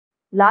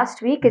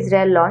Last week,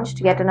 Israel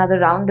launched yet another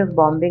round of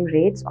bombing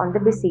raids on the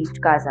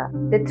besieged Gaza.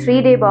 The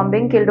 3 day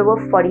bombing killed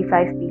over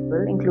 45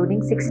 people,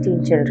 including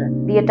 16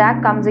 children. The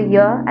attack comes a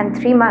year and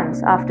 3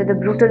 months after the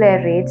brutal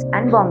air raids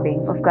and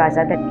bombing of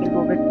Gaza that killed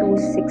over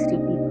 260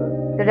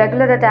 people. The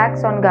regular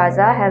attacks on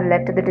Gaza have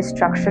led to the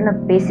destruction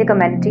of basic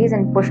amenities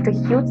and pushed a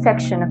huge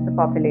section of the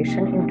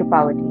population into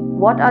poverty.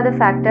 What are the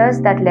factors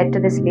that led to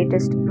this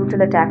latest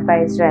brutal attack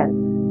by Israel?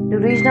 Do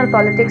regional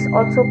politics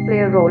also play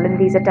a role in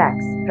these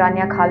attacks?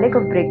 Rania Khalek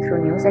of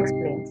Breakthrough News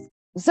explains.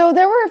 So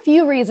there were a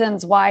few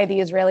reasons why the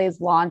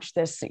Israelis launched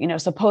this,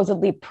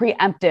 supposedly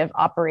preemptive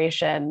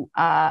operation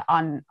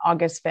on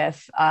August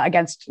 5th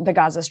against the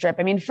Gaza Strip.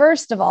 I mean,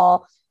 first of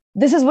all,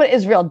 this is what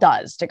Israel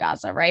does to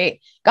Gaza,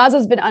 right?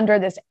 Gaza's been under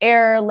this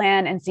air,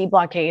 land, and sea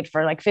blockade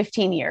for like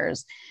 15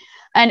 years.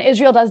 And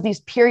Israel does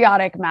these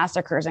periodic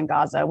massacres in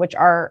Gaza, which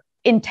are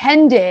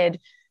intended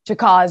to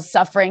cause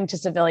suffering to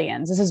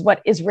civilians. This is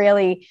what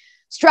Israeli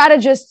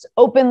strategists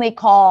openly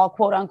call,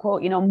 quote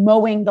unquote,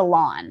 mowing the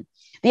lawn.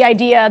 The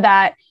idea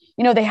that,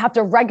 they have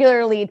to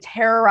regularly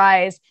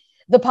terrorize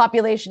the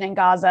population in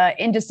Gaza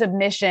into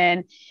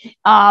submission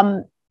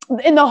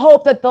in the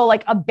hope that they'll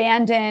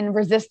abandon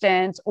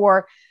resistance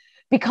or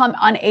become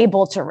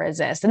unable to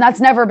resist. And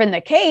that's never been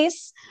the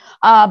case.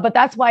 But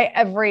that's why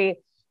every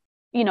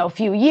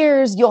few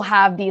years, you'll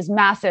have these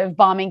massive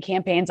bombing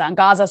campaigns on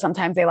Gaza.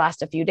 Sometimes they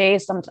last a few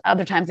days. Some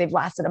other times they've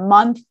lasted a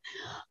month.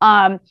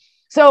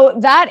 So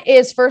that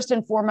is first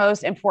and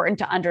foremost important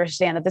to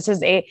understand that this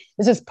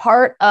is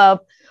part of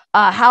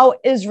how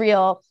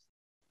Israel,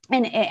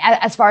 and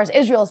as far as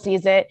Israel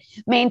sees it,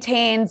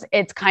 maintains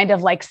its kind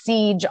of like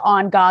siege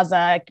on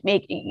Gaza,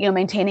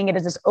 maintaining it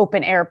as this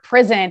open air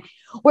prison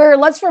where,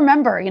 let's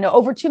remember,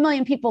 over 2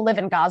 million people live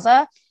in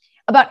Gaza.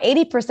 About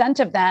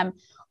 80% of them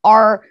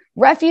are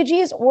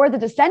refugees or the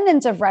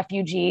descendants of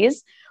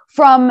refugees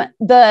from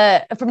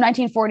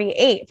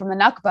 1948, from the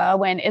Nakba,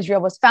 when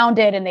Israel was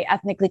founded and they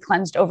ethnically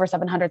cleansed over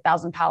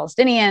 700,000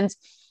 Palestinians.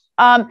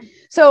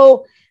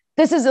 So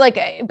this is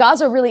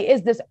Gaza really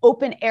is this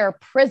open air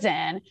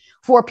prison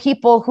for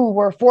people who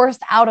were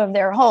forced out of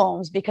their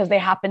homes because they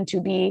happen to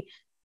be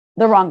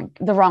the wrong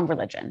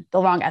religion, the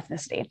wrong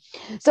ethnicity.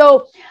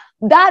 So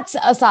that's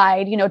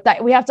aside,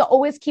 that we have to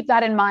always keep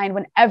that in mind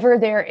whenever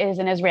there is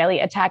an Israeli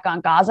attack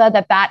on Gaza,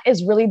 that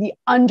is really the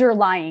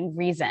underlying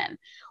reason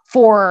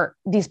for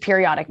these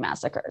periodic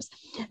massacres.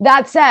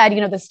 That said,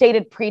 the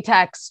stated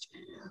pretext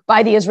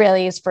by the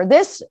Israelis for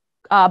this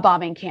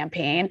bombing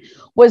campaign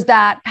was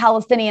that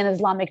Palestinian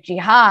Islamic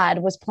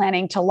Jihad was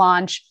planning to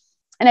launch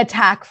an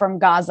attack from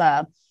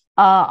Gaza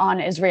on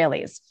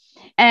Israelis.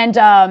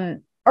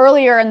 And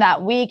earlier in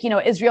that week,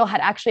 Israel had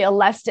actually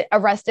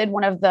arrested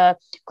one of the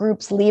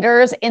group's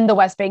leaders in the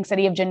West Bank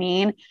city of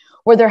Jenin,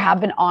 where there have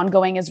been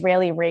ongoing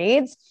Israeli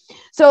raids.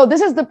 So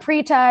this is the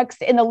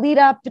pretext. In the lead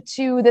up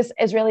to this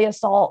Israeli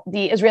assault,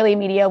 the Israeli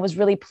media was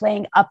really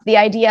playing up the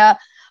idea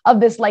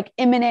of this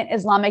imminent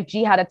Islamic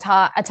Jihad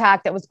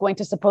attack that was going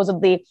to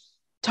supposedly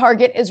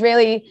target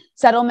Israeli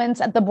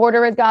settlements at the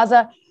border with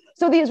Gaza.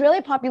 So the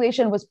Israeli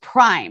population was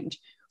primed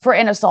for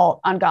an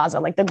assault on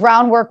Gaza. The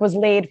groundwork was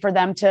laid for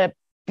them to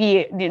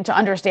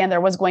understand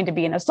there was going to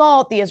be an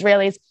assault. The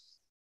Israelis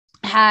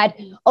had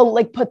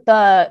put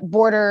the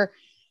border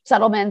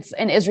settlements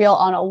in Israel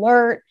on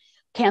alert,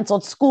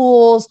 canceled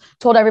schools,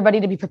 told everybody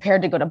to be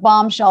prepared to go to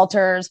bomb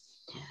shelters.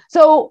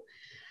 So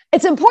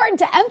it's important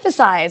to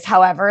emphasize,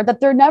 however, that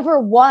there never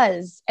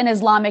was an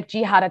Islamic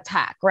Jihad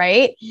attack,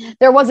 right?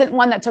 There wasn't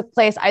one that took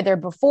place either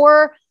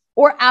before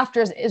or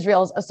after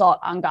Israel's assault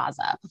on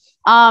Gaza.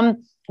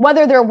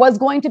 Whether there was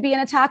going to be an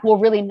attack, we'll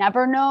really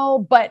never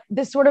know. But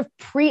this sort of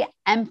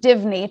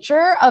preemptive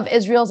nature of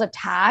Israel's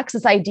attacks,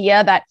 this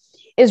idea that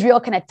Israel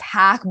can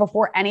attack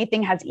before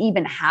anything has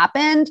even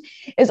happened,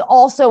 is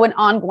also an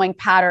ongoing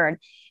pattern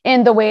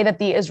in the way that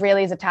the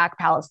Israelis attack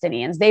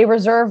Palestinians. They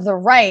reserve the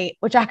right,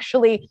 which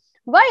actually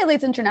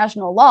violates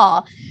international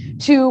law,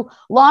 to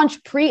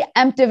launch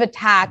preemptive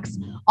attacks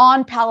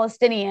on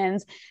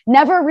Palestinians,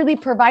 never really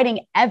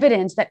providing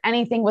evidence that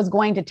anything was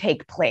going to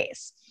take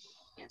place.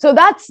 So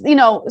that's,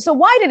 so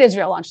why did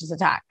Israel launch this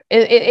attack?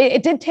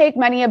 It did take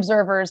many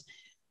observers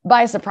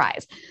by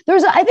surprise.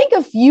 There's, I think,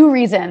 a few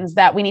reasons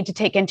that we need to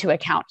take into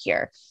account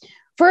here.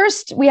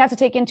 First, we have to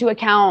take into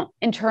account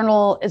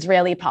internal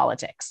Israeli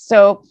politics.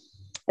 So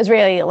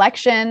Israeli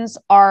elections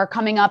are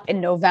coming up in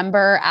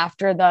November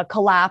after the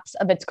collapse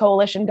of its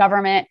coalition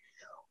government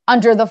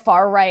under the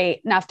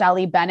far-right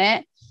Naftali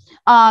Bennett.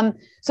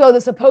 So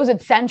the supposed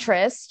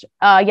centrist,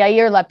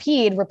 Yair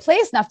Lapid,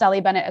 replaced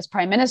Naftali Bennett as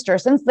prime minister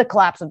since the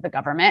collapse of the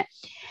government.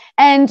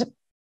 And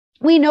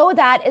we know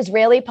that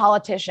Israeli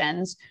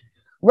politicians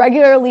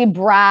regularly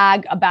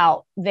brag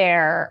about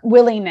their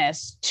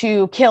willingness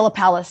to kill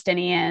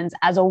Palestinians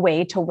as a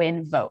way to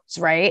win votes,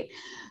 right?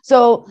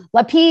 So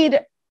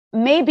Lapid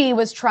maybe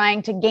was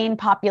trying to gain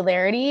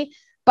popularity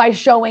by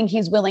showing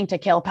he's willing to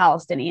kill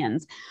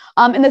Palestinians.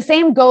 And the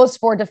same goes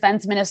for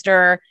Defense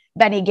Minister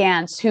Benny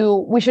Gantz,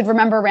 who we should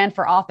remember ran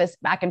for office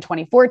back in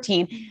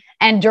 2014.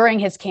 And during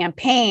his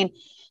campaign,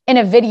 in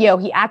a video,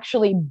 he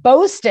actually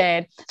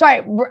boasted,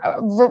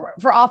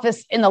 for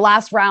office in the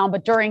last round,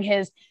 but during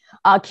his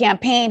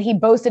campaign, he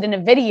boasted in a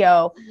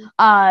video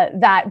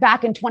that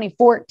back in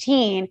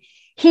 2014,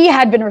 he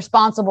had been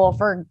responsible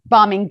for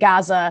bombing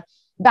Gaza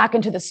back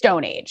into the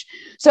Stone Age.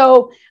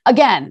 So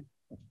again,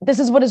 this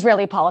is what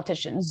Israeli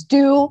politicians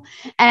do.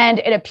 And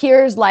it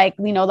appears like,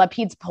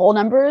 Lapid's poll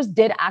numbers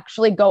did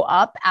actually go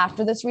up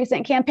after this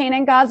recent campaign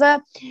in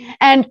Gaza.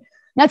 And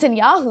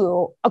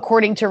Netanyahu,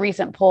 according to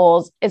recent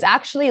polls, is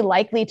actually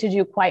likely to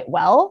do quite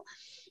well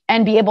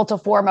and be able to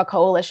form a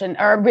coalition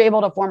or be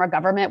able to form a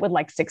government with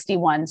like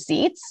 61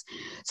 seats.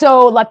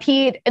 So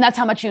Lapid, and that's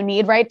how much you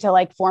need, right, to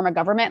like form a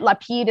government.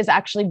 Lapid is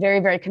actually very,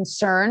 very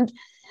concerned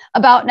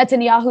about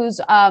Netanyahu's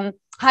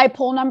high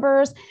poll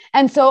numbers.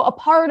 And so a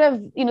part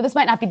of, this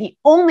might not be the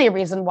only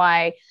reason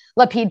why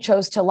Lapid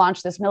chose to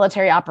launch this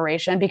military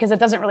operation, because it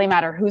doesn't really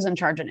matter who's in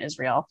charge in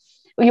Israel.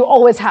 You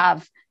always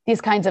have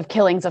these kinds of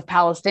killings of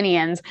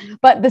Palestinians,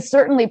 but this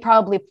certainly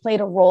probably played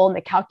a role in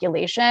the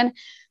calculation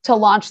to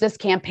launch this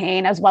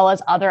campaign, as well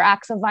as other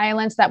acts of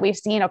violence that we've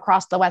seen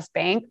across the West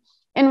Bank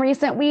in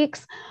recent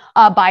weeks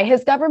by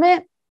his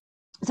government.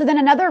 So then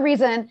another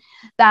reason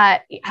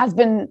that has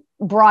been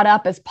brought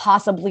up as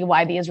possibly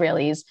why the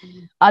Israelis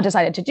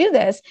decided to do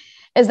this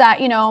is that,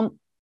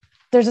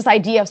 there's this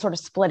idea of sort of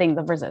splitting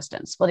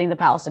the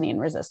Palestinian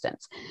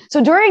resistance.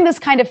 So during this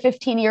kind of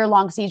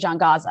 15-year-long siege on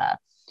Gaza,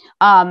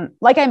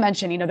 like I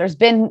mentioned, there's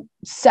been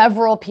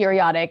several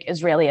periodic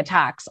Israeli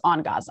attacks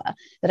on Gaza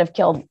that have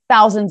killed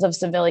thousands of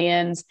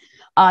civilians,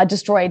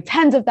 destroyed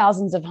tens of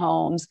thousands of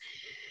homes.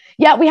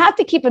 Yet we have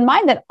to keep in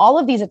mind that all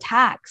of these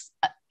attacks,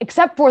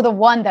 except for the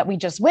one that we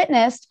just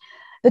witnessed,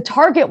 the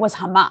target was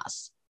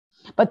Hamas.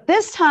 But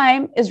this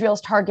time,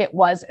 Israel's target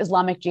was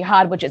Islamic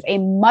Jihad, which is a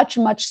much,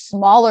 much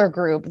smaller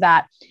group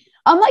that,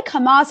 unlike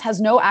Hamas, has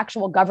no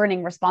actual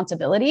governing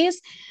responsibilities.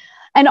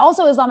 And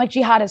also Islamic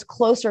Jihad is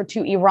closer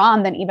to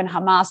Iran than even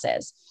Hamas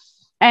is,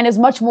 and is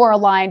much more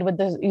aligned with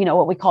the,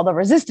 what we call the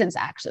resistance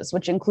axis,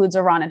 which includes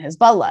Iran and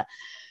Hezbollah.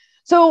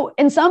 So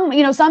in some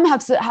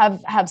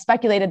have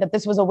speculated that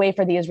this was a way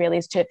for the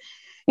Israelis to,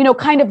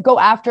 kind of go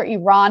after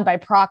Iran by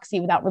proxy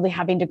without really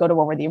having to go to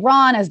war with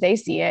Iran as they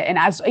see it, and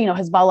as,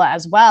 Hezbollah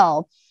as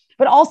well,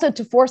 but also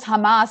to force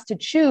Hamas to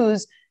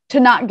choose to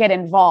not get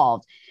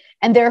involved,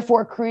 and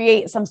therefore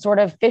create some sort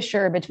of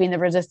fissure between the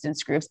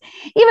resistance groups,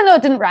 even though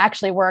it didn't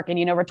actually work. And,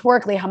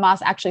 rhetorically,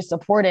 Hamas actually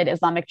supported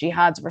Islamic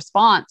Jihad's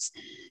response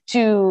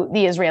to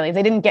the Israelis.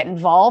 They didn't get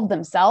involved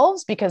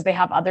themselves because they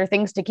have other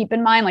things to keep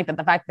in mind, like the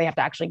fact that they have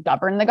to actually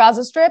govern the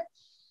Gaza Strip.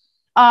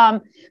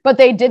 But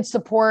they did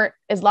support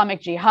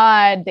Islamic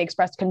Jihad. They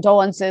expressed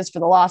condolences for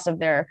the loss of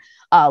their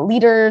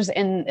leaders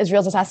in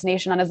Israel's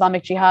assassination on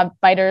Islamic Jihad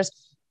fighters.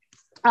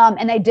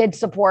 And they did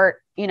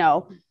support,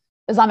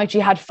 Islamic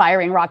Jihad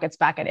firing rockets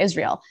back at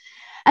Israel.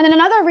 And then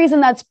another reason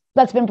that's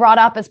been brought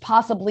up as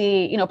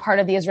possibly, part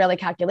of the Israeli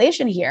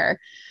calculation here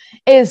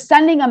is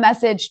sending a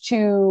message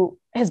to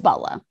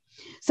Hezbollah.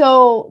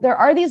 So there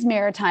are these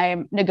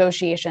maritime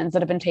negotiations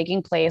that have been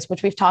taking place,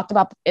 which we've talked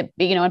about,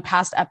 in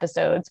past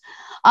episodes,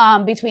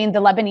 between the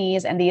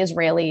Lebanese and the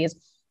Israelis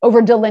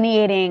over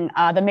delineating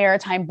the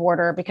maritime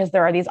border, because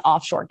there are these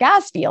offshore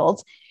gas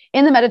fields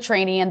in the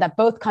Mediterranean that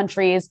both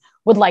countries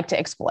would like to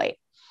exploit.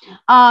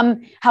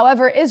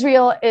 However,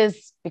 Israel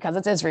is, because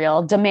it's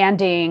Israel,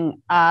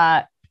 demanding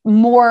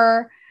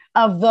more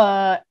of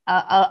the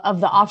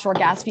offshore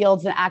gas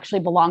fields that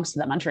actually belongs to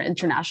them under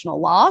international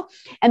law.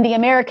 And the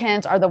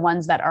Americans are the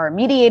ones that are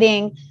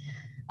mediating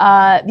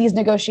these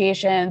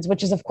negotiations,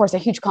 which is, of course, a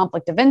huge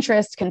conflict of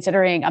interest,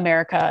 considering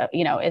America,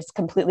 is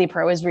completely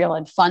pro-Israel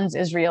and funds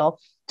Israel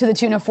to the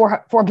tune of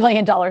 $4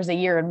 billion a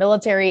year in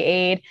military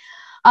aid.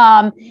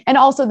 And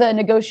also the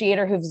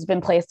negotiator who's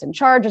been placed in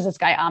charge is this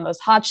guy, Amos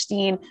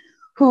Hochstein,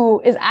 who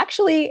is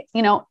actually,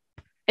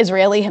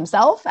 Israeli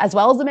himself, as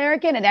well as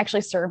American, and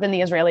actually served in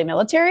the Israeli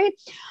military.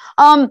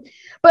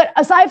 But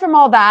aside from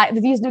all that,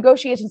 these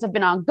negotiations have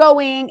been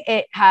ongoing.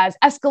 It has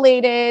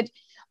escalated.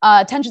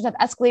 Tensions have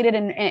escalated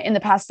in the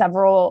past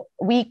several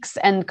weeks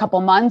and couple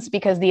months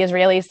because the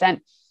Israelis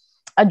sent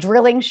a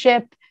drilling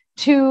ship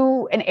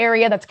to an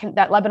area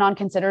that Lebanon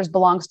considers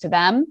belongs to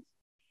them.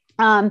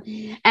 Hezbollah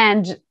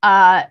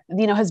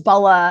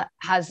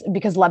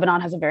because Lebanon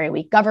has a very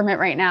weak government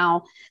right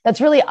now,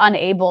 that's really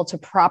unable to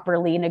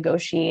properly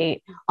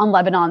negotiate on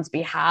Lebanon's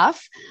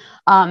behalf,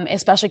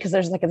 especially because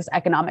there's this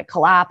economic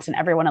collapse and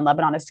everyone in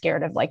Lebanon is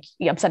scared of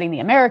upsetting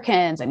the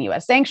Americans and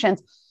US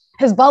sanctions.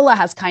 Hezbollah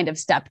has kind of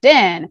stepped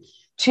in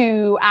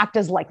to act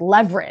as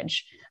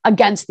leverage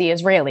against the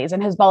Israelis.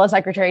 And Hezbollah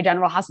Secretary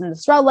General Hassan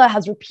Nasrallah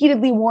has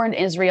repeatedly warned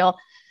Israel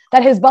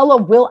that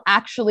Hezbollah will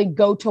actually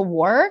go to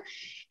war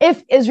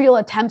if Israel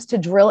attempts to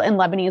drill in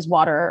Lebanese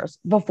waters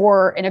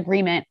before an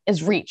agreement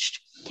is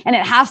reached. And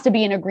it has to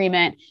be an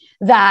agreement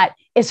that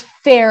is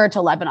fair to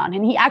Lebanon.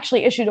 And he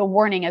actually issued a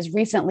warning as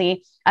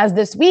recently as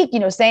this week,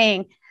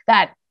 saying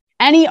that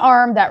any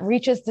arm that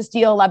reaches to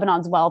steal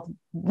Lebanon's wealth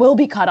will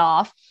be cut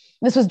off.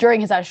 This was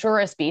during his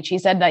Ashura speech. He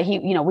said that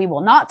we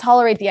will not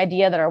tolerate the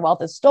idea that our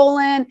wealth is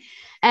stolen,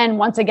 and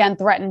once again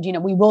threatened,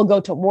 we will go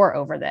to war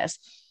over this.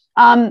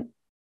 And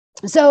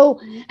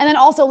then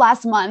also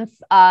last month,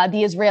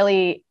 the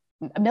Israeli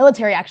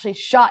military actually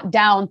shot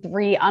down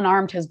 3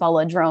 unarmed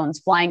Hezbollah drones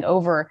flying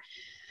over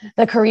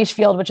the Karish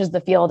field, which is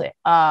the field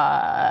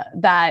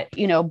that,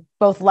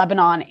 both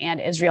Lebanon and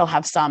Israel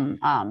have some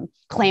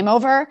claim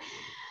over.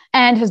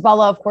 And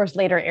Hezbollah, of course,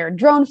 later aired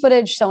drone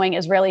footage showing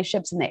Israeli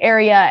ships in the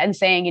area and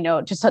saying,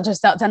 just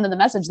send them the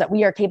message that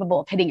we are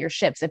capable of hitting your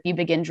ships if you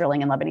begin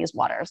drilling in Lebanese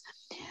waters.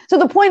 So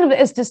the point of it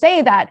is to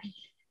say that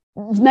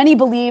many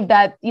believe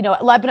that,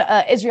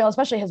 Israel,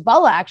 especially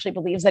Hezbollah, actually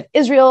believes that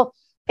Israel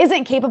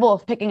isn't capable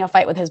of picking a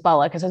fight with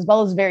Hezbollah because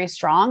Hezbollah is very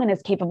strong and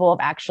is capable of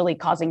actually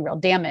causing real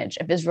damage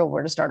if Israel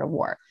were to start a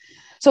war.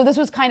 So this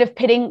was kind of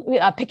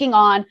picking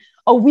on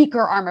a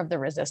weaker arm of the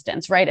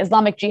resistance, right?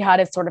 Islamic Jihad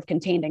is sort of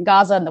contained in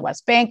Gaza and the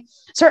West Bank,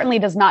 certainly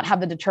does not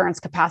have the deterrence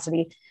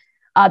capacity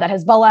that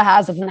Hezbollah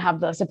has, doesn't have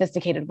the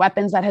sophisticated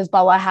weapons that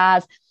Hezbollah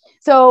has.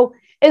 So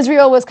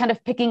Israel was kind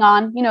of picking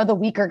on, the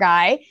weaker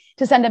guy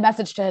to send a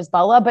message to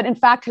Hezbollah. But in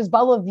fact,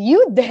 Hezbollah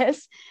viewed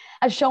this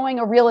as showing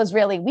a real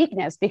Israeli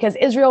weakness because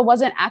Israel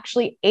wasn't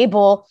actually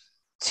able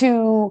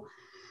to,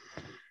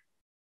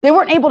 they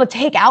weren't able to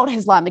take out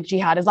Islamic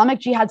Jihad. Islamic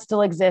Jihad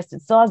still exists.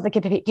 It still has the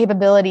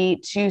capability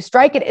to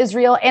strike at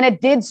Israel, and it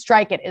did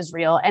strike at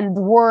Israel. And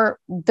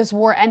this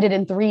war ended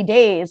in 3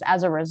 days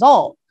as a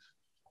result.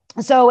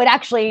 So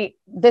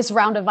this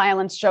round of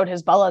violence showed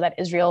Hezbollah that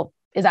Israel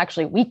is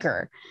actually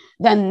weaker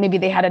than maybe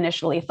they had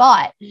initially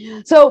thought.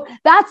 So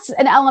that's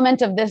an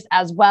element of this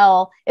as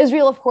well.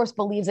 Israel, of course,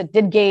 believes it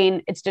did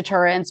gain its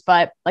deterrence,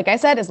 but like I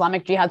said,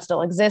 Islamic Jihad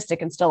still exists. It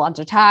can still launch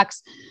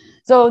attacks.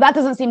 So that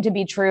doesn't seem to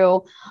be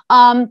true.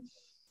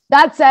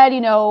 That said,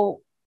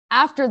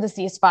 after the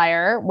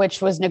ceasefire,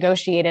 which was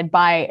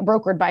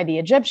brokered by the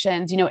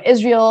Egyptians,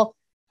 Israel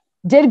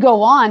did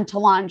go on to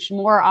launch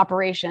more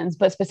operations,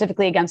 but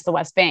specifically against the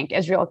West Bank.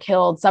 Israel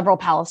killed several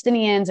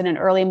Palestinians in an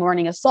early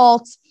morning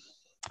assault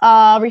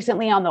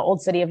recently on the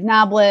old city of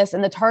Nablus.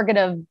 And the target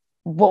of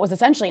what was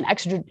essentially an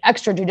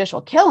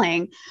extrajudicial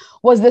killing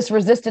was this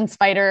resistance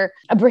fighter,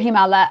 Ibrahim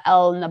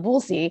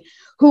al-Nabulsi,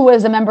 who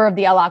was a member of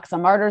the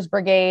Al-Aqsa Martyrs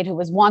Brigade, who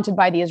was wanted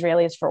by the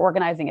Israelis for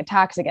organizing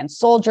attacks against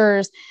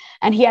soldiers.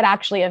 And he had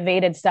actually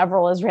evaded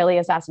several Israeli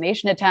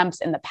assassination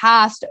attempts in the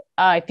past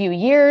few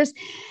years.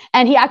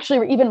 And he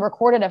actually even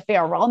recorded a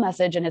farewell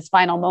message in his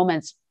final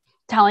moments,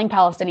 telling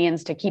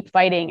Palestinians to keep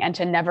fighting and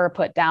to never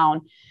put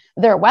down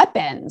their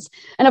weapons.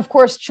 And of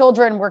course,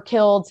 children were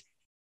killed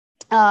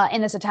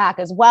in this attack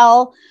as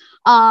well,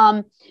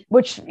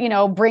 which,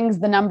 brings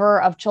the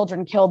number of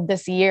children killed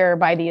this year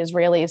by the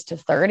Israelis to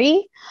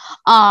 30.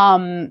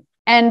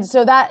 And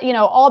so that,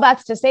 all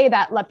that's to say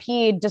that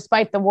Lapid,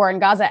 despite the war in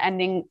Gaza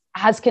ending,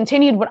 has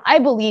continued what I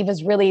believe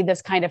is really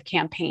this kind of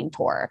campaign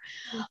tour,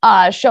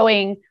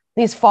 showing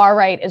these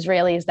far-right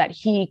Israelis that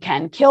he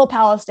can kill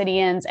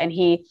Palestinians and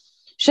he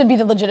should be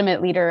the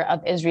legitimate leader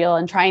of Israel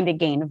and trying to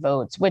gain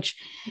votes, which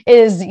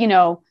is,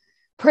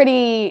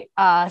 pretty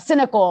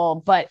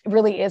cynical, but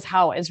really is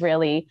how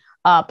Israeli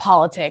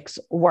politics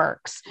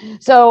works.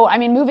 So,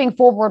 moving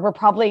forward, we're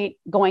probably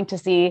going to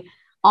see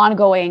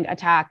ongoing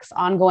attacks,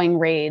 ongoing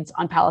raids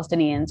on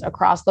Palestinians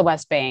across the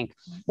West Bank.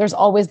 There's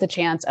always the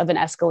chance of an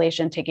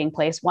escalation taking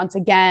place once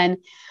again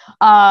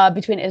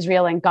between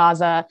Israel and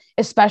Gaza,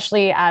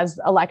 especially as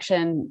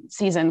election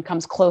season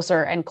comes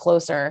closer and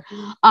closer.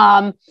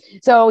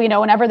 So,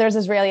 whenever there's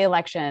Israeli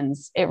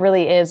elections, it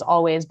really is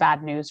always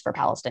bad news for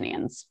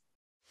Palestinians.